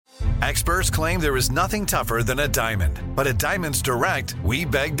Experts claim there is nothing tougher than a diamond. But at Diamonds Direct, we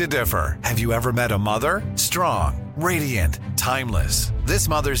beg to differ. Have you ever met a mother? Strong, radiant, timeless. This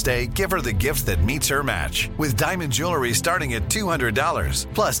Mother's Day, give her the gift that meets her match. With diamond jewelry starting at $200.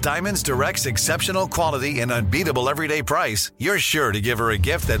 Plus, Diamonds Direct's exceptional quality and unbeatable everyday price, you're sure to give her a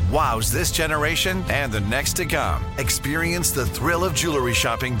gift that wows this generation and the next to come. Experience the thrill of jewelry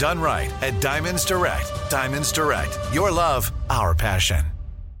shopping done right at Diamonds Direct. Diamonds Direct. Your love, our passion.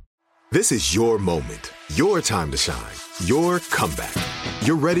 This is your moment, your time to shine, your comeback.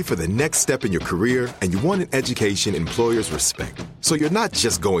 You're ready for the next step in your career, and you want an education employers respect. So you're not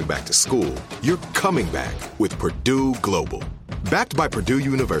just going back to school, you're coming back with Purdue Global. Backed by Purdue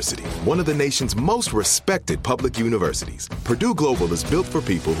University, one of the nation's most respected public universities, Purdue Global is built for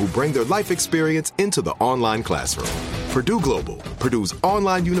people who bring their life experience into the online classroom. Purdue Global, Purdue's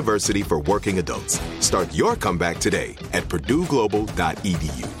online university for working adults. Start your comeback today at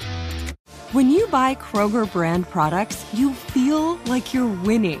purdueglobal.edu. When you buy Kroger brand products, you feel like you're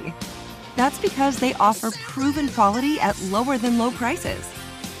winning. That's because they offer proven quality at lower than low prices.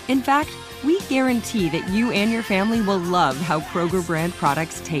 In fact, we guarantee that you and your family will love how Kroger brand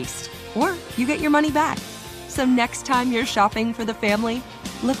products taste, or you get your money back. So next time you're shopping for the family,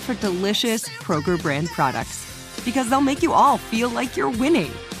 look for delicious Kroger brand products, because they'll make you all feel like you're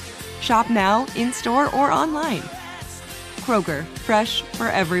winning. Shop now, in-store, or online. Kroger, fresh for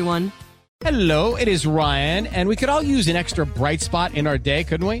everyone. Hello, it is Ryan, and we could all use an extra bright spot in our day,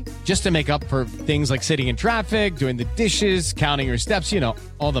 couldn't we? Just to make up for things like sitting in traffic, doing the dishes, counting your steps,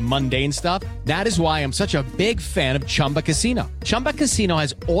 all the mundane stuff. That is why I'm such a big fan of Chumba Casino. Chumba Casino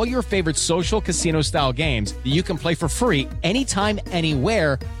has all your favorite social casino-style games that you can play for free anytime,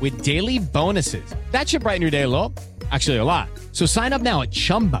 anywhere with daily bonuses. That should brighten your day a little. Actually, a lot. So sign up now at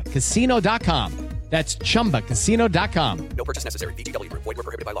ChumbaCasino.com. That's ChumbaCasino.com. No purchase necessary. VGW Group. Void where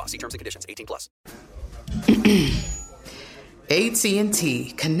prohibited by law. See terms and conditions. 18+.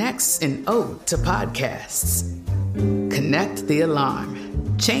 AT&T connects an ode to podcasts. Connect the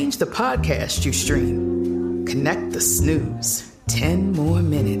alarm. Change the podcast you stream. Connect the snooze. 10 more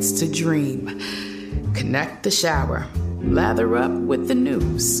minutes to dream. Connect the shower. Lather up with the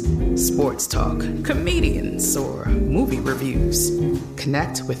news, sports talk, comedians, or movie reviews.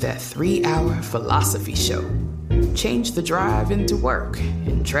 Connect with that 3-hour philosophy show. Change the drive into work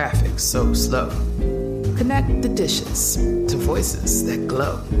in traffic so slow. Connect the dishes to voices that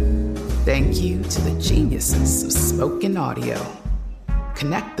glow. Thank you to the geniuses of spoken audio.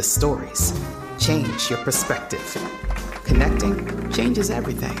 Connect the stories. Change your perspective. Connecting changes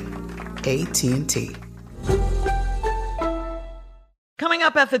everything. AT&T. Coming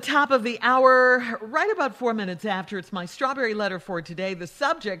up at the top of the hour, right about 4 minutes after, it's my strawberry letter for today. The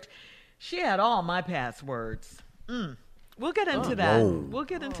subject, she had all my passwords. We'll get into that. Whoa. We'll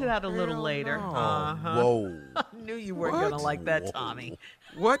get into that a little later. No. Uh-huh. Whoa. I knew you weren't going to like that, Tommy.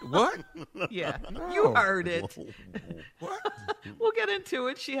 What? Yeah, No. you heard it. What? We'll get into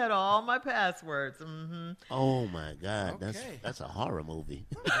it. She had all my passwords. Mm-hmm. Oh my God, Okay. that's a horror movie.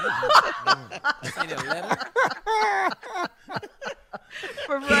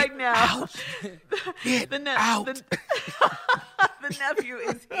 But right now, Get out. The nephew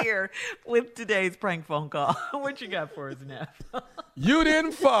is here with today's prank phone call. What you got for us, Neff? You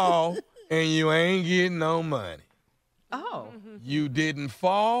didn't fall, and you ain't getting no money. Oh. You didn't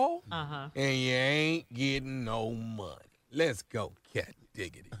fall, Uh-huh. and you ain't getting no money. Let's go, cat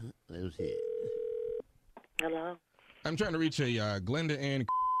diggity. Let's see. Hello, I'm trying to reach a Glenda Ann,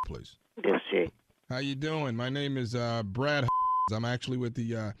 please. this she. How you doing? My name is Brad. I'm actually with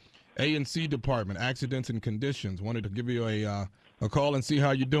the A&C department, accidents and conditions. Wanted to give you a call and see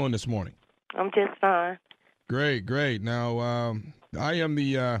how you're doing this morning. I'm just fine. Great. Now, I am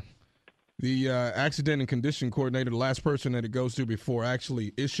the accident and condition coordinator, the last person that it goes to before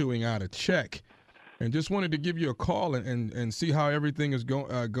actually issuing out a check. And just wanted to give you a call and see how everything is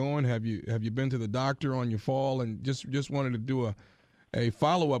going. Have you been to the doctor on your fall? And just wanted to do a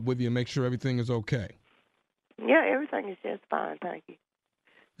follow-up with you and make sure everything is okay. Yeah, everything is just fine, thank you.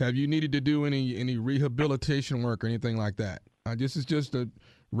 Have you needed to do any rehabilitation work or anything like that? This is just a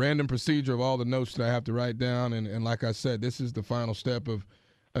random procedure of all the notes that I have to write down. And like I said, this is the final step of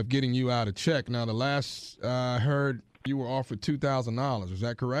getting you out of check. Now, the last I heard, you were offered $2,000. Is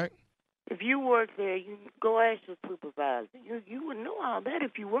that correct? If you work there, you go ask your supervisor. You would know all that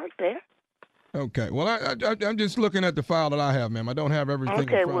if you worked there. Okay. Well, I'm just looking at the file that I have, ma'am. I don't have everything in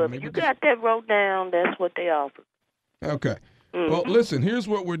Okay, front well, of me. if you but got that wrote down, that's what they offer. Okay. Well, listen, here's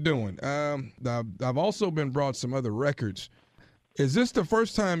what we're doing. I've also been brought some other records. Is this the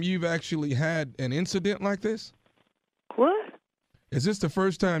first time you've actually had an incident like this? What? Is this the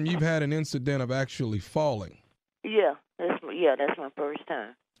first time you've had an incident of actually falling? Yeah, that's my first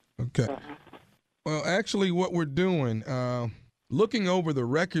time. Okay. Well, actually, what we're doing, looking over the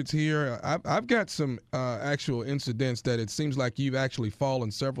records here, I've got some actual incidents that it seems like you've actually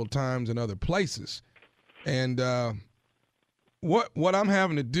fallen several times in other places. And what I'm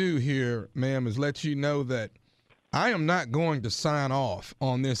having to do here, ma'am, is let you know that I am not going to sign off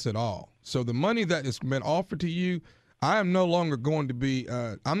on this at all. So the money that has been offered to you, I am no longer going to be,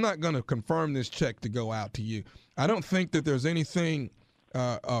 I'm not going to confirm this check to go out to you. I don't think that there's anything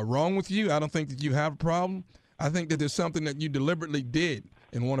wrong with you. I don't think that you have a problem. I think that there's something that you deliberately did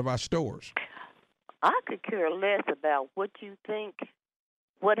in one of our stores. I could care less about what you think.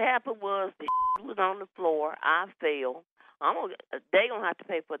 What happened was the was on the floor. I fell. They gonna have to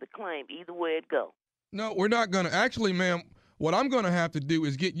pay for the claim either way it go. No, we're not gonna. Actually, ma'am, what I'm gonna have to do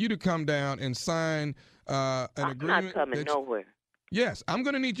is get you to come down and sign an agreement. I'm not coming nowhere. Yes, I'm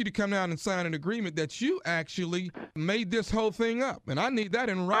going to need you to come down and sign an agreement that you actually made this whole thing up. And I need that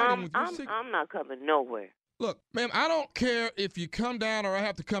in writing with your signature. I'm not coming nowhere. Look, ma'am, I don't care if you come down or I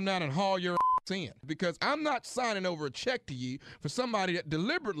have to come down and haul your ass in, because I'm not signing over a check to you for somebody that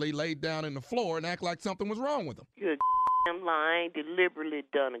deliberately laid down in the floor and act like something was wrong with them. You're lying, deliberately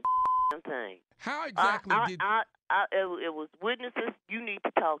done a thing. How exactly did... it was witnesses. You need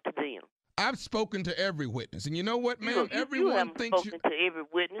to talk to them. I've spoken to every witness, and you know what, ma'am? Everyone thinks you haven't spoken to every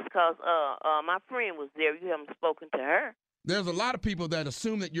witness because my friend was there. You haven't spoken to her. There's a lot of people that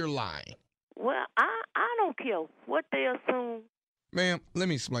assume that you're lying. Well, I don't care what they assume. Ma'am, let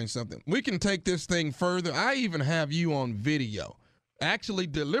me explain something. We can take this thing further. I even have you on video, actually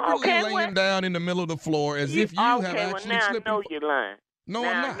deliberately laying down in the middle of the floor as if you have actually now slipped. I know you're lying. No, now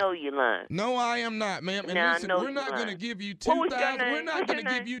I'm not. I know you're lying. No, I am not, ma'am. And now listen, we're not going to give you $2,000. We're not going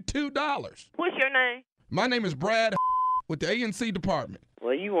to give you $2. What's your name? My name is Brad with the ANC department.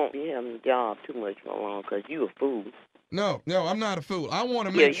 Well, you won't be having a job too much for long because you a fool. No, I'm not a fool. I want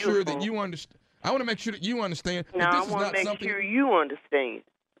to make sure that you understand. I want to make sure that you understand that this is not something. I want to make sure you understand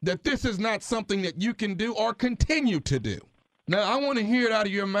that this is not something that you can do or continue to do. Now, I want to hear it out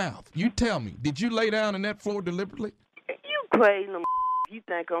of your mouth. You tell me, did you lay down on that floor deliberately? You crazy. You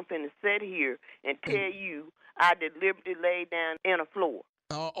think I'm finna sit here and tell you I deliberately laid down in a floor?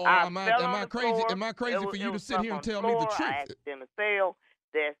 Am I crazy? Am I crazy for you to sit here and tell me the truth? I accidentally fell.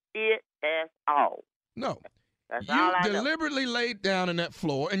 That's it. That's all. No. That's all I deliberately laid down on that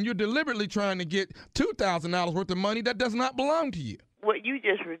floor, and you're deliberately trying to get $2,000 worth of money that does not belong to you. Well, you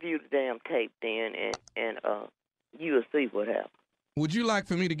just review the damn tape then, and you'll see what happens. Would you like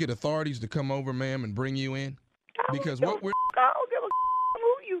for me to get authorities to come over, ma'am, and bring you in? Because what we're... I don't give a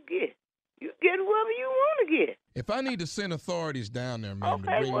who you get. You get whoever you want to get. If I need to send authorities down there, ma'am, to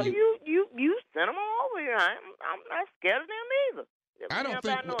bring you send them over here. I'm not scared of them either. I don't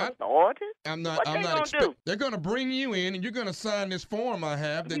think I'm not. What I'm they not gonna expecting. They're going to bring you in, and you're going to sign this form I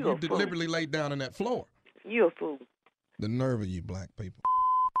have that you deliberately laid down on that floor. You're a fool. The nerve of you, black people.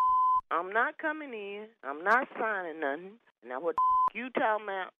 I'm not coming in. I'm not signing nothing. Now what you talking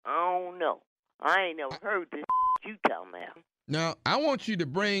about? I don't know. I ain't never heard this you talking about. Now I want you to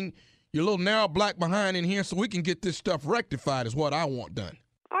bring your little narrow black behind in here so we can get this stuff rectified. Is what I want done.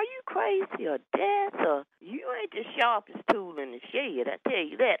 Are you crazy or deaf? Or you ain't the sharpest tool in the shed, I tell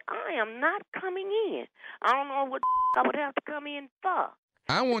you that. I am not coming in. I don't know what I would have to come in for.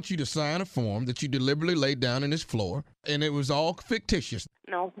 I want you to sign a form that you deliberately laid down in this floor, and it was all fictitious.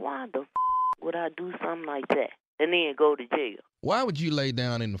 Now, why the would I do something like that and then go to jail? Why would you lay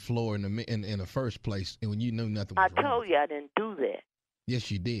down in the floor in the first place when you knew nothing was wrong? I told you I didn't do that.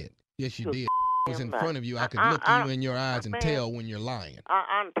 Yes, you did. Yes, you did. It was in front of you. I could look you in your eyes and tell when you're lying.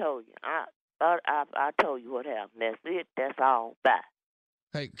 I told you. I told you what happened. That's it. That's all. Bye.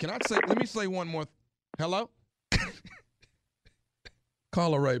 Hey, let me say one more. Hello?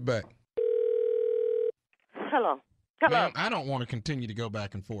 Call her right back. Hello. Ma'am, I don't want to continue to go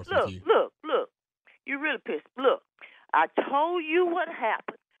back and forth with you. Look. You really pissed. Look, I told you what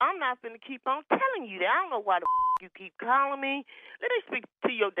happened. I'm not going to keep on telling you that. I don't know why the you keep calling me. Let me speak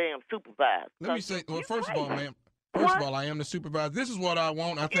to your damn supervisor. Let me say, well, first of all, ma'am, I am the supervisor. This is what I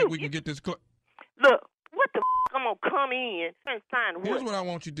want. I think we can get this. Look, what the I'm going to come in and sign what? Here's what I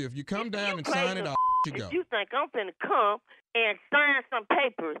want you to do. If you come down and sign it, I'll you go. If you think I'm finna come and sign some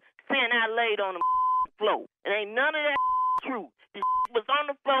papers saying I laid on the floor, it ain't none of that true. The was on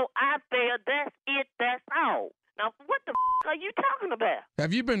the floor, I fell, that's it, that's all. Now, what the are you talking about?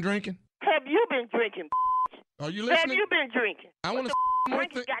 Have you been drinking? Have you been drinking? Are you listening? Have you been drinking? I want to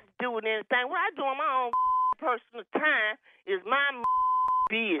drinking got to do with anything. What I do on my own personal time is my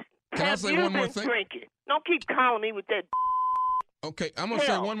business. Can I say one more thing? Drinking? Don't keep calling me with that. Okay, I'm gonna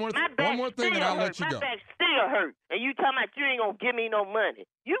say one more thing, and I'll let you go. My back still hurt, and you talking about you ain't gonna give me no money.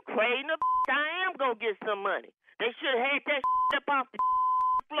 You crazy? I am gonna get some money. They should have had that up off the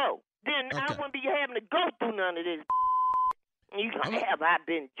floor. Then I wouldn't be having to go through none of this. You have I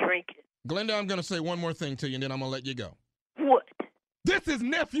been drinking? Glenda, I'm gonna say one more thing to you, and then I'm gonna let you go. What? This is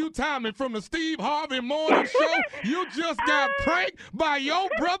Nephew Tommy from the Steve Harvey Morning Show. You just got pranked by your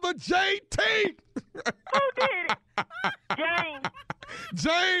brother JT. Who did it? James.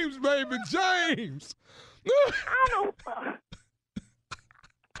 James, baby, James. I don't know.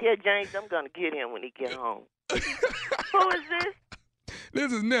 Yeah, James, I'm gonna get him when he get home. Who is this?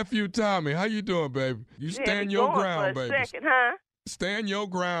 This is Nephew Tommy. How you doing, baby? You stand your ground, baby. Second, huh? Stand your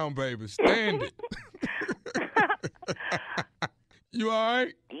ground, baby. Stand it. You all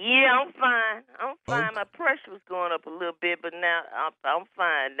right? Yeah, I'm fine. I'm fine. My pressure was going up a little bit, but now I'm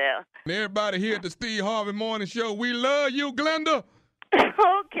fine now. And everybody here at the Steve Harvey Morning Show, we love you, Glenda.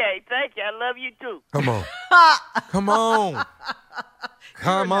 Okay, thank you. I love you too. Come on. Come on.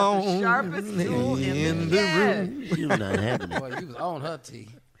 Come on. The sharpest tool in the room. She was not having it. Boy, you was on her tee.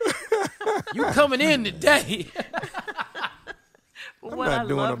 You coming in today. I'm not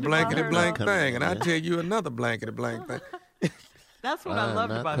doing a blankety blank thing, and I tell you another blankety blank thing. That's what I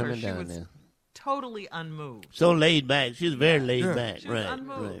loved about her. She down was there. totally unmoved. So laid back. She's very laid back. She was Right.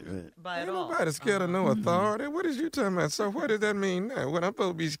 unmoved by it Ain't all. nobody scared of no authority. What is you talking about? So what does that mean now? What, I'm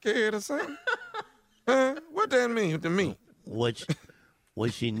supposed to be scared or something? What that mean to me? What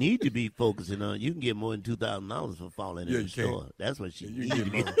she need to be focusing on, you can get more than $2,000 for falling in the store. That's what she needs.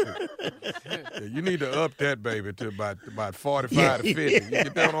 You need to up that, baby, to about 45 to 50. You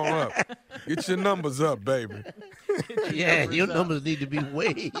get that on up. Get your numbers up, baby. Yeah, your numbers need to be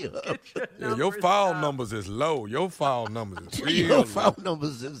way up. Yeah, your foul numbers is low. Your foul numbers is real Your foul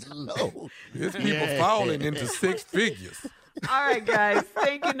numbers is low. There's people falling into six figures. All right, guys.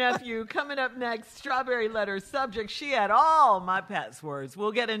 Thank you, nephew. Coming up next, Strawberry Letter subject. She had all my passwords.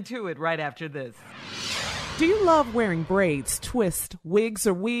 We'll get into it right after this. Do you love wearing braids, twists, wigs,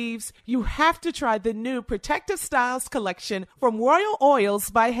 or weaves? You have to try the new Protective Styles collection from Royal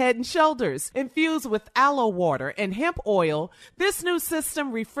Oils by Head & Shoulders. Infused with aloe water and hemp oil, this new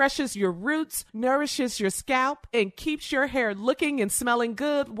system refreshes your roots, nourishes your scalp, and keeps your hair looking and smelling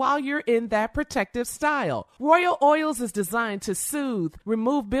good while you're in that protective style. Royal Oils is designed to soothe,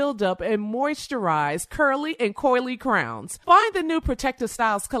 remove buildup, and moisturize curly and coily crowns. Find the new Protective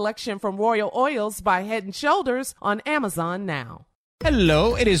Styles collection from Royal Oils by Head & Shoulders on Amazon now.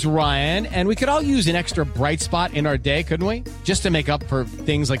 Hello, it is Ryan, and we could all use an extra bright spot in our day, couldn't we? Just to make up for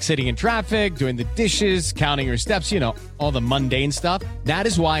things like sitting in traffic, doing the dishes, counting your steps, all the mundane stuff. That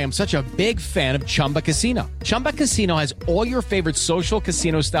is why I'm such a big fan of Chumba Casino. Chumba Casino has all your favorite social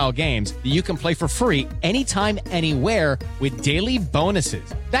casino-style games that you can play for free anytime, anywhere with daily bonuses.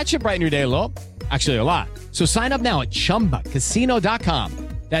 That should brighten your day a little. Actually, a lot. So sign up now at ChumbaCasino.com.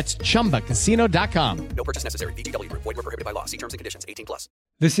 That's ChumbaCasino.com. No purchase necessary. VGW Group. Void where prohibited by law. See terms and conditions. 18+.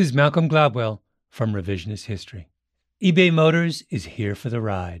 This is Malcolm Gladwell from Revisionist History. eBay Motors is here for the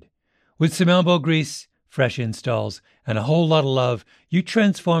ride. With some elbow grease, fresh installs, and a whole lot of love, you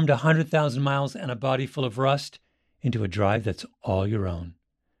transformed 100,000 miles and a body full of rust into a drive that's all your own.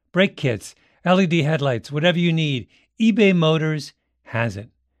 Brake kits, LED headlights, whatever you need, eBay Motors has it.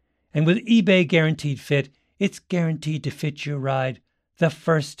 And with eBay Guaranteed Fit, it's guaranteed to fit your ride the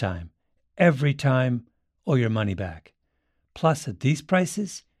first time, every time, or your money back. Plus, at these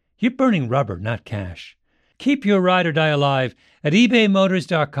prices, you're burning rubber, not cash. Keep your ride or die alive at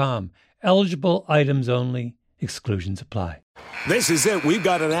ebaymotors.com. Eligible items only. Exclusions apply. This is it. We've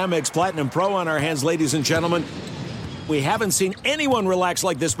got an Amex Platinum Pro on our hands, ladies and gentlemen. We haven't seen anyone relax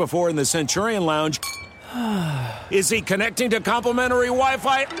like this before in the Centurion Lounge. Is he connecting to complimentary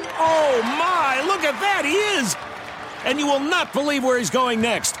Wi-Fi? Oh, my! Look at that! He is! And you will not believe where he's going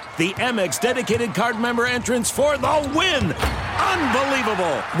next. The Amex dedicated card member entrance for the win.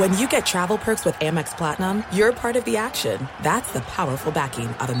 Unbelievable. When you get travel perks with Amex Platinum, you're part of the action. That's the powerful backing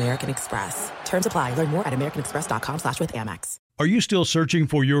of American Express. Terms apply. Learn more at americanexpress.com/withAmex. Are you still searching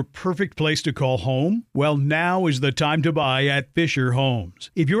for your perfect place to call home? Well, now is the time to buy at Fisher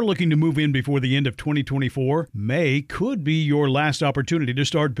Homes. If you're looking to move in before the end of 2024, May could be your last opportunity to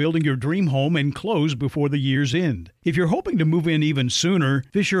start building your dream home and close before the year's end. If you're hoping to move in even sooner,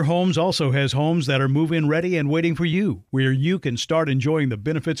 Fisher Homes also has homes that are move-in ready and waiting for you, where you can start enjoying the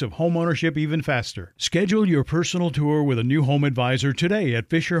benefits of homeownership even faster. Schedule your personal tour with a new home advisor today at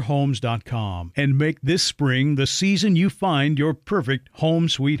FisherHomes.com and make this spring the season you find your perfect home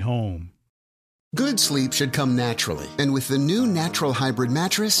sweet home. Good sleep should come naturally, and with the new Natural Hybrid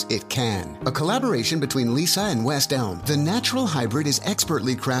mattress, it can. A collaboration between Lisa and West Elm, the Natural Hybrid is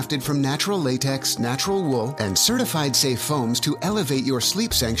expertly crafted from natural latex, natural wool, and certified safe foams to elevate your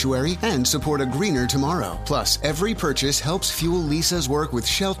sleep sanctuary and support a greener tomorrow. Plus, every purchase helps fuel Lisa's work with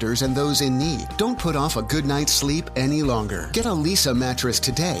shelters and those in need. Don't put off a good night's sleep any longer. Get a Lisa mattress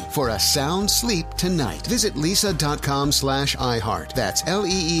today for a sound sleep tonight. Visit lisa.com/iHeart. That's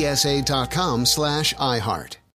LEESA.com/iHeart.